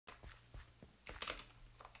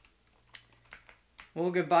Well,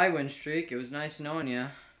 goodbye, win streak. It was nice knowing you.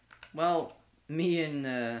 Well, me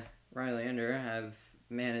and Riley Ender have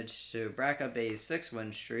managed to rack up a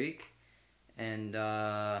 6-win streak, and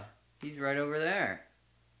he's right over there.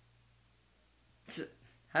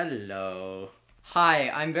 Hello. Hi,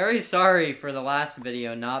 I'm very sorry for the last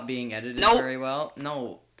video not being edited very well.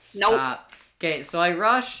 No, stop. Okay, so I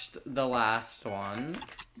rushed the last one,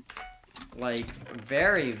 like,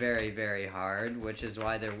 very, very, very hard, which is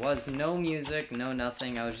why there was no music, no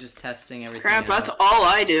nothing. I was just testing everything Crap, out. that's all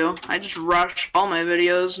I do. I just rush all my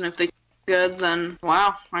videos, and if they good, then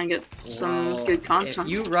wow, I get some good content. If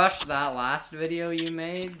you rushed that last video you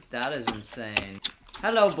made, that is insane.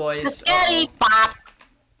 Hello, boys. Pop.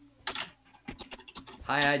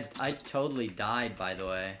 Hi, I totally died, by the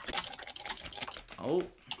way. Oh.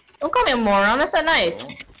 Don't call me a moron, that's not nice.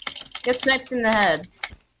 Get sniped in the head.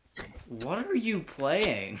 What are you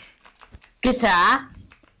playing? Guitar?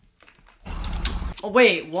 Oh,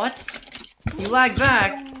 wait, what? You lagged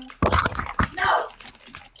back. No!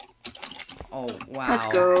 Oh, wow. Let's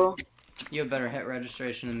go. You have better hit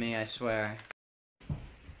registration than me, I swear.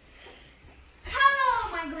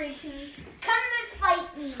 Hello, my great kings. Come and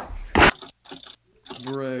fight me.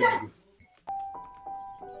 Brig.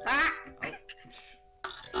 Ah!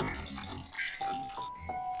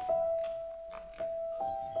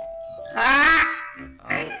 Ah!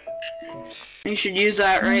 Oh. You should use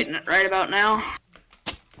that right about now.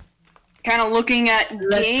 Kind of looking at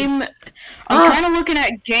game. I'm kind of looking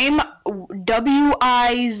at game WIZRD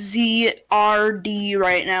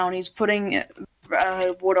right now, and he's putting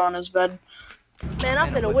wood on his bed. Man,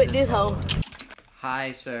 I'm finna whip this hoe.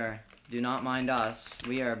 Hi, sir. Do not mind us.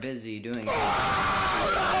 We are busy doing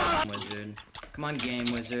something. Wizard. Come on,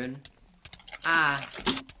 game wizard. Ah.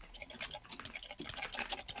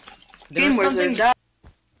 There was something.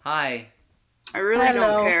 Hi. I really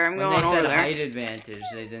don't care. I'm going over there. When they said height advantage,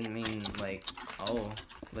 they didn't mean like, oh,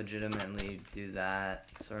 legitimately do that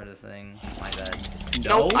sort of thing. My bad.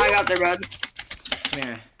 Nope, I got their bed. Come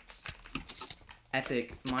here.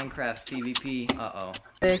 Epic Minecraft PvP. Uh-oh.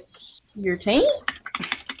 Your team?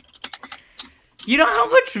 You know how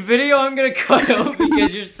much video I'm gonna cut out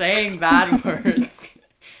because you're saying bad words?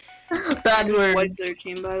 Bad words. Wipe their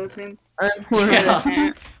team by the team.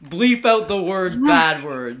 Yeah. Bleep out the word bad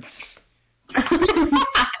words.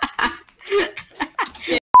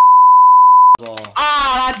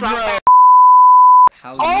 Ah, that's not fair.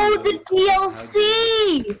 Oh, the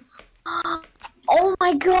DLC! Oh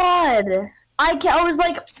my god! I was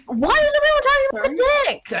like, why is everyone talking about the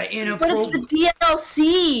dick? But it's the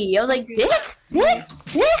DLC. I was like, dick? What?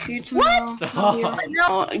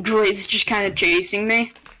 No, Gray's just kind of chasing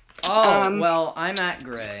me. Oh, well, I'm at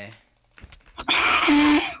Gray.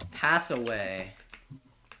 Pass away.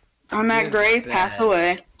 I'm at Gray, pass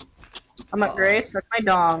away. I'm at Gray, suck my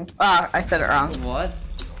dong. Ah, I said it wrong. What?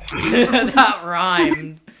 That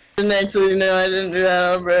rhymed. Actually, no, I didn't do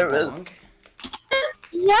that on purpose.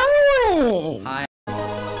 Yelling! Hi.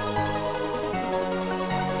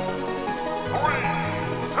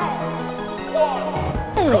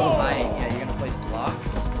 Hi, yeah, you're gonna place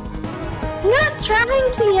blocks? I'm not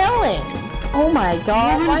trying to yelling. Oh my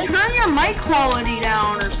god. Turn your mic quality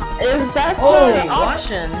down or something. If that's not an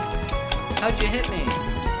option. How'd you hit me?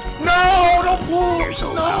 No, don't pull! You're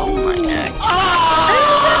so no! loud in my neck.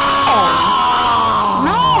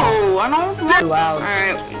 No, I don't. Too loud.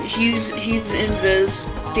 Alright, he's invis.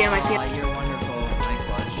 Damn, I see him. You're wonderful. My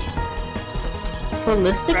clutch.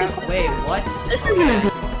 Ballistic? Wait, what? This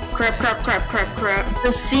isn't Crap.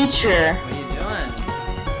 procedure. What are you doing?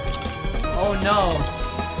 Oh no.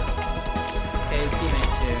 Okay, his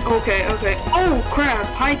teammate's here. Okay. Oh crap!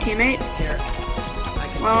 Hi, teammate. Here. I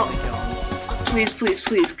can totally kill him.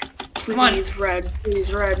 Please. Come on.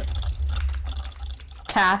 Please, red.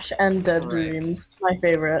 Cash and dead dreams. My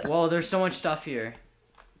favorite. Whoa, there's so much stuff here.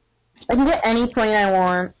 I can get any plane I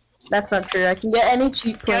want. That's not true. I can get any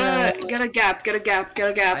cheap plane I want. Get a gap. I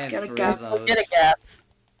have 3 of those. Get a gap.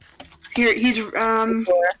 Here, he's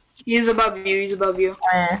above you. He's above you.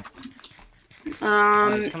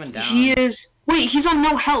 Oh, he's coming down. He is. Wait, he's on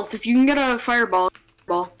no health. If you can get a fireball.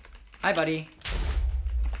 Hi, buddy.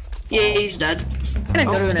 Yeah, he's dead. I'm gonna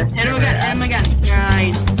go to an Hit him again. Yeah,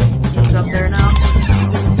 he's up there now.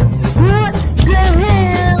 What the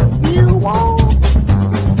hell you want?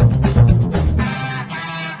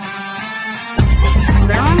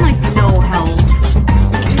 They're on like no health.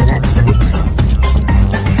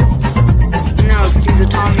 No, because he's a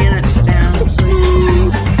Tommy and it stands, so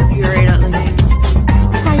he's right at the game.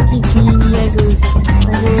 Hi, Kiki. I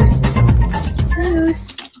goose.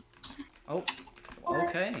 Oh,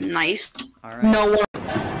 okay. Nice. Alright. No one.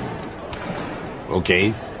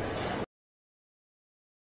 Okay.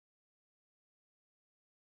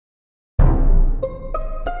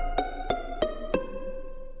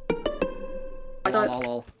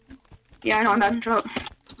 Lol. Yeah, I know, I'm bad in trouble.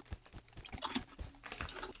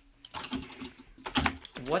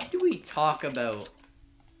 What do we talk about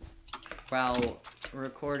while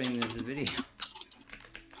recording this video?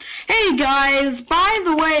 Hey guys, by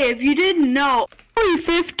the way, if you didn't know, only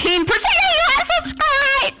 15% of you have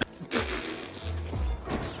subscribed!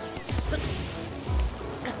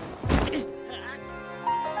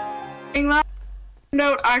 That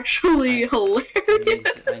note actually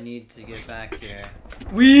hilarious. I need to get back here.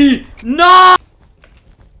 No!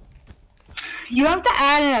 You have to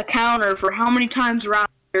add in a counter for how many times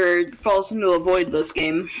Raptor falls into a void this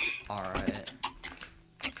game. Alright.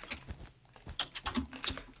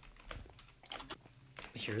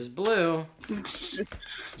 Here's blue. So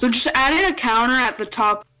just add in a counter at the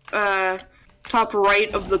top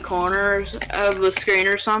right of the corner of the screen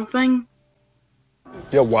or something.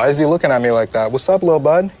 Yo, why is he looking at me like that? What's up, little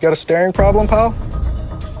bud? You got a staring problem, pal?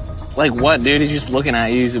 Like what, dude? He's just looking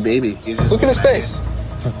at you. He's a baby. He's just Look at his face.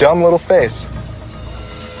 Dumb little face.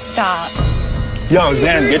 Stop. Yo,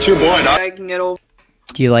 Zen, get your boy, dog. I can get over.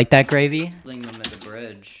 Do you like that gravy? Fling them at the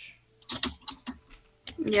bridge.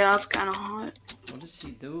 Yeah, that's kind of hot. What is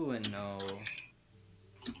he doing? No.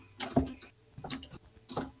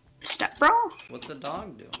 Step bro. What's the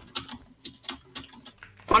dog doing?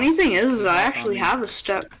 Funny thing is that I actually have a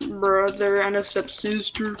step brother and a step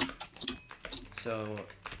sister. So,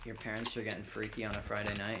 your parents are getting freaky on a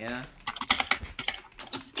Friday night, yeah?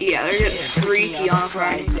 Yeah, they're getting freaky on a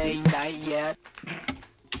Friday night yet.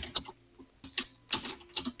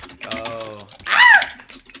 Oh.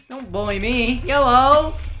 Don't bully me.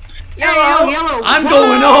 Yellow! Yellow! Hey, yellow! I'm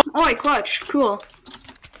going on! Oh, I clutch. Cool.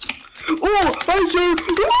 Oh, Azura!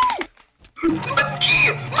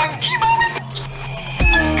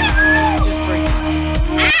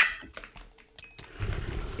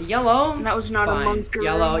 Yellow? That was not Fine. a monkey.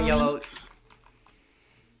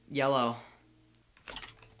 Yellow.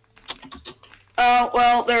 Oh,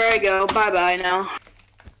 well, there I go. Bye-bye now.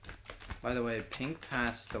 By the way, pink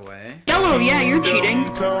passed away. Yellow, yeah, you're cheating.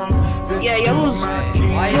 Yeah, yellow's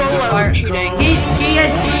Why is he cheating. He's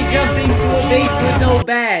TNT jumping to a base with no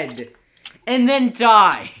bed. And then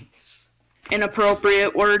dies.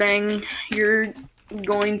 Inappropriate wording. You're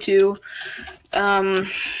going to,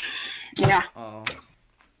 yeah. Oh.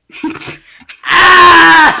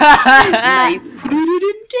 Nice.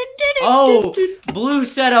 Oh, Blue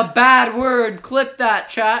said a bad word. Clip that,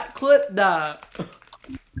 chat. Clip that.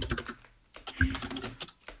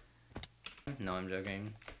 No, I'm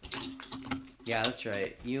joking. Yeah, that's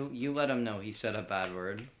right. You let him know he said a bad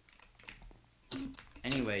word.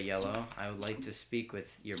 Anyway, Yellow, I would like to speak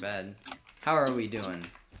with your bed. How are we doing?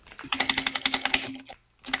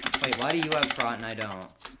 Wait, why do you have prot and I don't?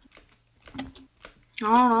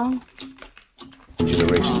 Oh.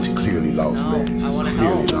 Generations clearly lost, No, man. I want to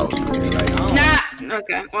help. Clearly lost, man. Like, No. Nah.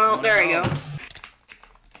 Okay. Well, there I go.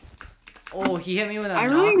 Oh, he hit me with a I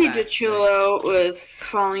really need to knockback chill stick. out with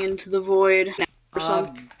falling into the void. Or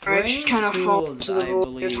something. Or I just kind of fall tools, into the I void.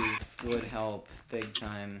 believe, would help big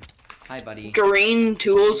time. Hi, buddy. Green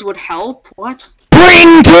tools would help. What?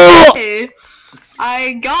 Bring tool! Hey,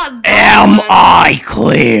 I got. Am I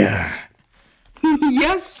clear?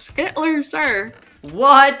 Yes, Hitler, sir.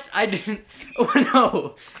 What? I didn't. Oh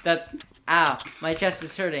no! That's. Ow. My chest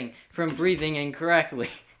is hurting from breathing incorrectly.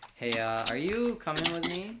 Hey, are you coming with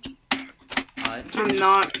me? I'm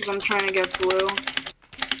not, because I'm trying to get blue.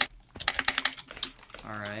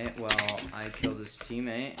 Alright, well, I killed his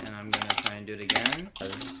teammate, and I'm gonna try and do it again.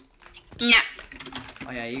 Nah.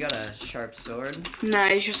 Oh yeah, you got a sharp sword? Nah,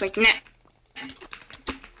 he's just like, nah.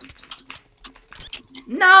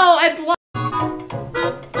 No! I blocked!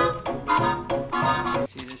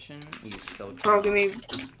 Edition? You still can't. Oh, give me.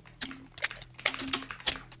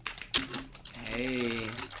 Hey.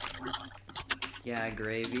 Yeah,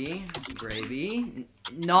 gravy. Gravy.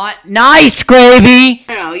 Not nice, gravy!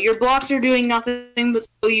 I know, your blocks are doing nothing but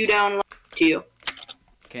slow you down to you.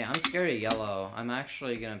 Okay, I'm scared of yellow. I'm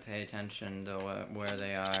actually gonna pay attention to where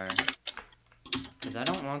they are. Because I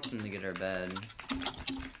don't want them to get our bed.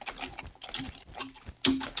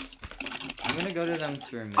 I'm gonna go to them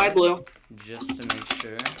through mid. Hi, blue. Just to make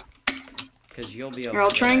sure. Because you'll be able Here,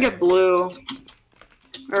 I'll try and get blue.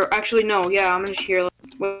 Or, actually, no, yeah, I'm gonna hear.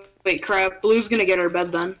 Wait, crap. Blue's gonna get our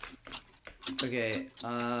bed then. Okay,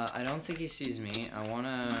 I don't think he sees me. I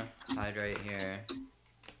wanna hide right here.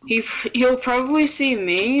 He'll probably see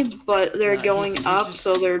me, but they're going he's up, just...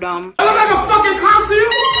 so they're dumb. I look like a fucking clown to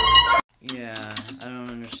you? Yeah, I don't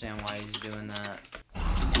understand why he's doing that.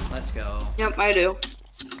 I do.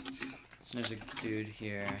 There's a dude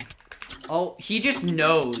here. Oh, he just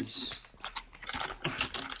knows.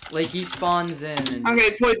 Like, he spawns in and Okay,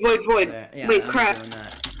 void. Yeah, Wait, I'm crap. doing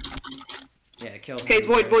that. Yeah, kill him. Okay,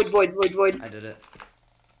 void. I did it.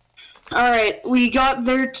 Alright, we got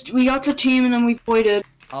the team and then we voided.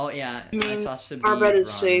 Oh, yeah, I saw Sabine our bed is run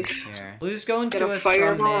safe. here. Blue's going Get to a us from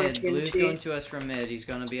fireball mid. and Blue's TNT. going to us from mid. He's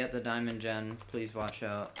going to be at the diamond gen. Please watch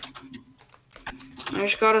out. I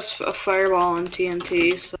just got us a fireball and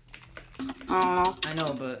TNT, so I don't know. I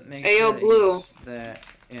know, but make Hey, sure yo, that Blue. he's there.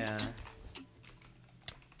 Yeah.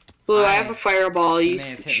 Blue, I have a fireball. You may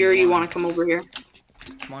have hit sure me you want to once. come over here?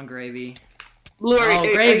 Come on, Gravy. Blue, are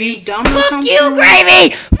Gravy. you dumb or something? You,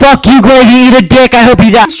 Gravy! Fuck you, Gravy! Eat a dick! I hope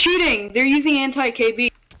you die! Who's shooting? They're using anti-KB.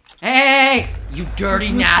 Hey! You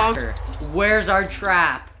dirty naster! Where's our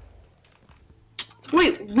trap?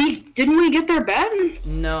 Wait, didn't we get their bed?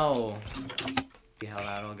 No. See how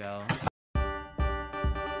that'll go.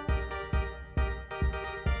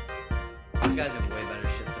 These guys have way better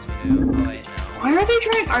shit than we do. Oh, wait, no. Why are they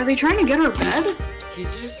trying? Are they trying to get our bed?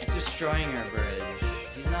 He's just destroying our bridge.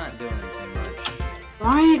 He's not doing too much.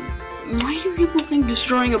 Why do people think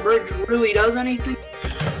destroying a bridge really does anything?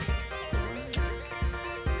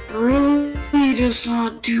 Really does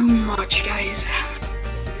not do much, guys.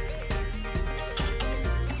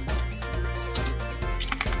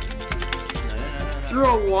 No. Through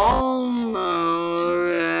a wall? No!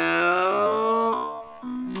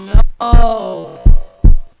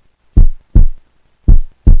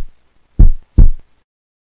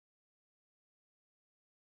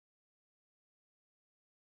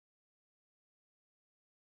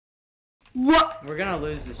 What? We're gonna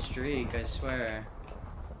lose the streak, I swear.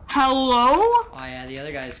 Hello? Oh yeah, the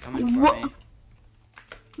other guy's coming for What? me.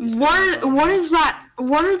 What is that?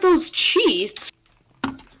 What are those cheats?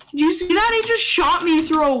 Did you see that? He just shot me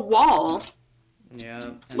through a wall. Yeah.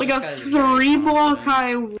 and Like this a guy's very 3-block confident.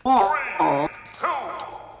 high wall. 3, 2, 1,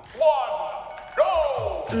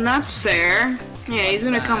 go! And that's fair. Yeah, he's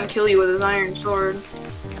gonna come kill you with his iron sword.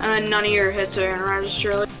 And then none of your hits are gonna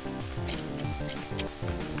register.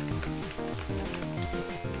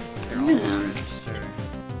 They're all Yeah. gonna register.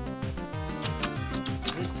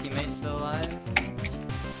 Is this teammate still alive? I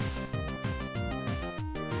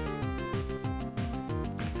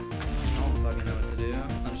don't fucking know what to do.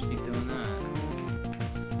 I'll just keep doing that.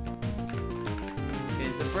 Okay,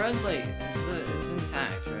 is the bread like it's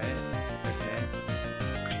intact, right? Okay.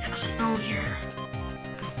 He doesn't know here.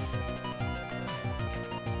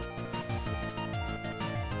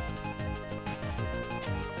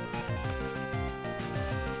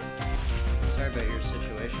 Sorry about your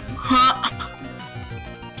situation. Huh?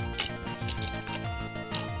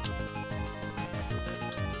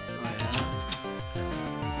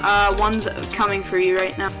 Oh yeah. One's coming for you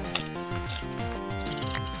right now.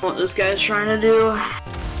 What this guy's trying to do.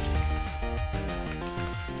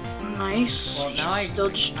 Nice. Well, now I Still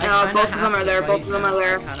just, I kinda both of have them are to there, fight both of them now. are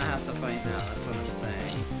there. I kinda have to fight now, that's what I'm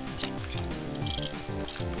saying.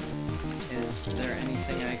 Is there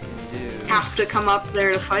anything I can do? Have to come up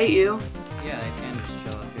there to fight you. Yeah, I can just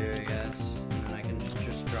chill up here, I guess. And then I can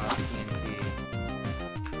just drop TNT.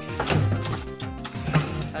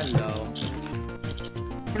 Hello.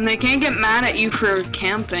 And they can't get mad at you for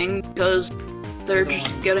camping because they're The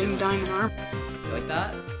just ones getting doing- diamond armor. You like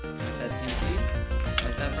that? Like that TNT?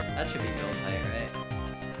 Like that? That should be build height, right?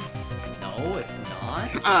 No, it's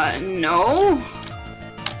not. No.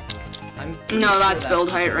 I'm pretty No, sure that's build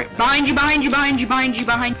height, right? Behind you, behind you, behind you, behind you,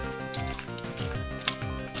 behind you.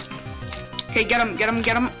 Okay, get him, get him,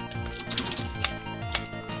 get him.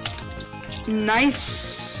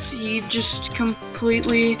 Nice. He just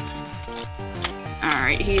completely...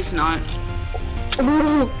 Alright, he's not.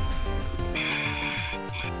 Ooh. Wait,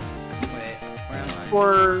 where am I?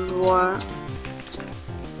 For what?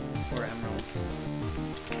 4 emeralds.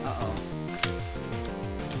 Uh-oh.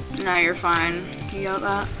 Nah, you're fine. You got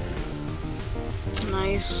that?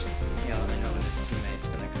 Nice. Yeah, well, I know when his teammate's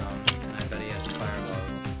gonna come, and I bet he has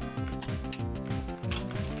fireballs.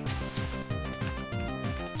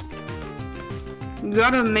 You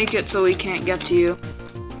gotta make it so he can't get to you.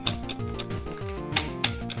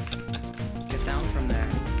 Get down from there.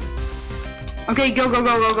 Okay, go, go,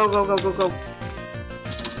 go, go, go, go, go, go, go.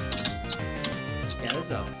 Yeah, this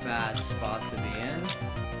is a bad spot to be in.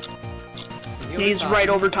 Is he He's top? right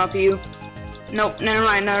over top of you. Nope, never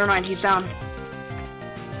mind, he's down.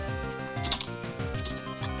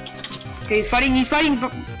 Okay, he's fighting,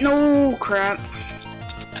 but no crap.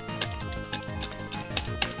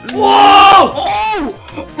 Whoa! Oh!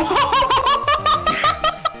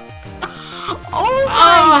 Oh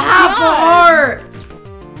Oh, half a heart!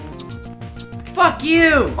 Fuck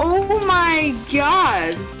you! Oh my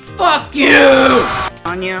god! Fuck you!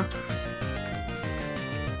 On you.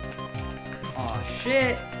 Aw,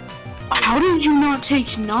 shit. How did you not take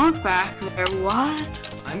knockback there?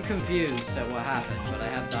 What? I'm confused at what happened, but I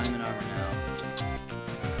have diamond armor now.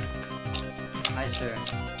 Hi, sir.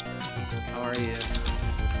 How are you?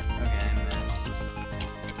 Okay, I missed.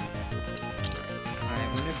 Alright,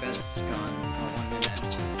 when your bed's gone? Oh, 1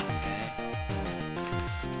 minute. Okay.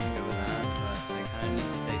 I'm good with that, but I kinda need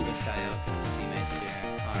to take this guy out because his teammate's here.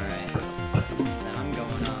 Alright. Then I'm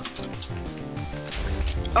going up.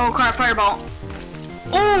 Oh crap, fireball.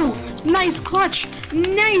 Oh! Nice clutch!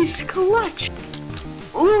 Nice clutch!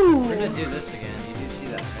 Ooh! We're gonna do this again. You do see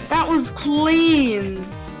that, right? That was clean!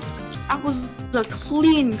 That was a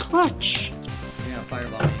clean clutch. You're gonna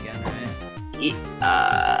fireball me again, right?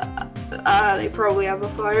 They probably have a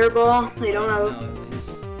fireball. They don't have. No,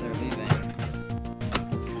 they're leaving.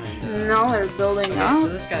 And, no, they're building okay, up. so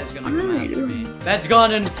this guy's gonna come after me. That's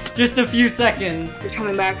gone in just a few seconds. They're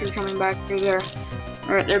coming back. They're coming back. They're there.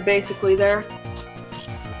 Alright, they're basically there.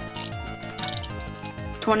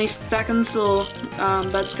 20 seconds till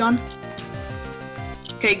bed's gone.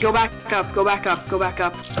 Okay, go back up. Go back up. Go back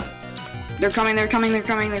up. They're coming. They're coming. They're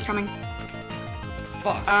coming. They're coming.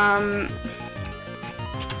 Fuck.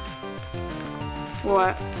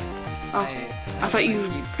 What? Oh, I thought you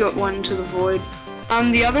got one to the void.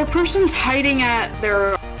 The other person's hiding at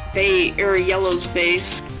their yellow's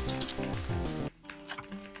base.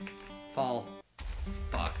 Fall.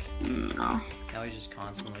 Fuck. No. Now he's just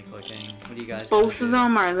constantly clicking. What do you guys? Both of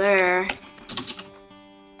them are there.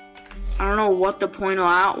 I don't know what the point of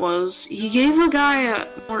that was. He gave the guy a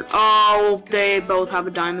more. Oh, they both have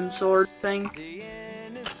a diamond sword thing.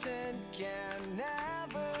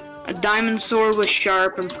 A diamond sword with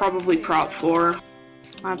sharp and probably prop 4.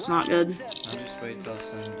 That's not good. I'll just wait till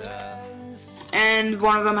some And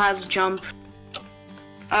one of them has jump.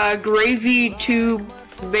 Gravy 2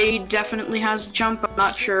 Bay definitely has jump. I'm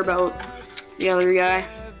not sure about the other guy.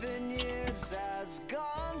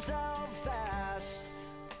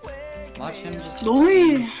 Watch him just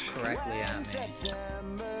aim correctly at me.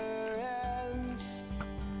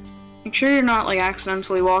 Make sure you're not like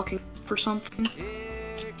accidentally walking for something.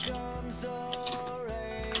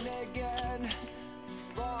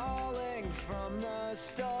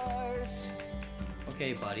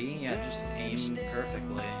 Okay, buddy. Yeah, just aim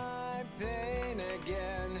perfectly.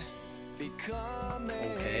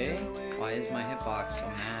 Okay. Why is my hitbox so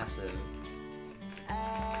massive?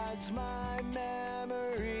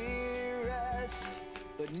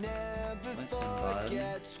 Listen, bud.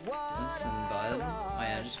 Listen, bud. Oh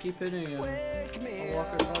yeah, just keep hitting him. I'll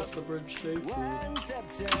walk across the bridge safely.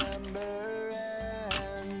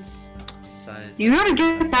 You gotta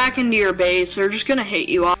get back into your base. They're just gonna hit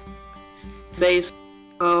you off base.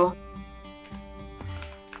 Oh.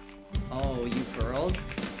 Oh, you curled?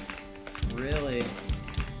 Really?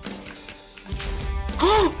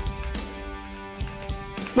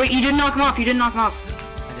 Wait, you didn't knock him off. You didn't knock him off.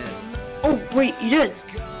 I did. Oh, wait, you did.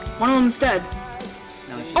 One of them's dead.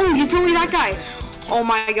 No, oh, you told me that guy. Oh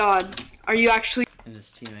my god. Are you actually? And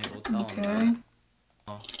his teammate will tell him.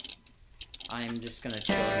 Oh. I'm just gonna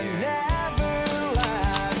chill here.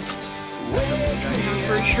 I'm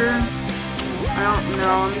pretty sure. I don't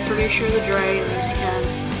know. I'm pretty sure the dragons can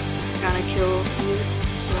kind of kill you.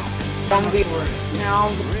 Now.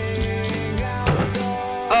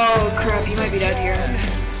 Oh crap! You might be dead here.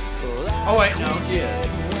 Oh wait, no. Yeah.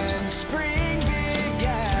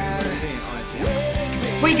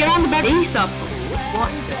 Wait, get on the base up.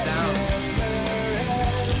 What? Sit down.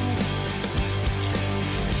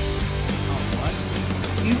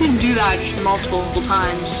 You can do that just multiple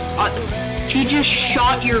times. She just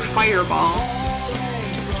shot your fireball.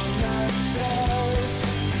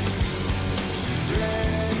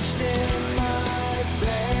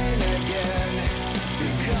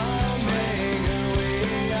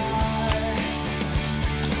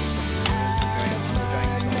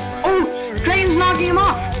 Oh, Dragon's knocking him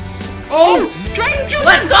off. Oh, Dragon killed him.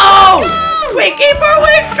 Let's go! We keep our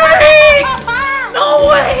win streak! No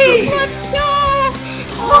way! Let's go!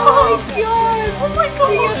 Oh my god! Oh my god!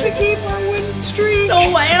 We get to keep our win streak!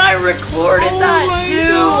 No way! And I recorded that too!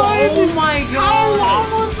 God. Oh my god! How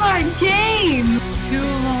long was that game? Too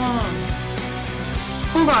long!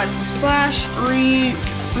 Hold on.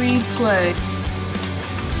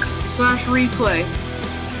 /replay.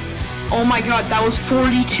 Oh my god, that was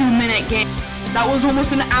 42-minute game. That was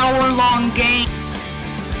almost an hour-long game.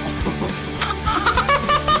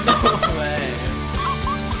 No way.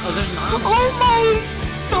 Oh, there's not. Oh my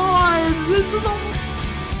god, this is a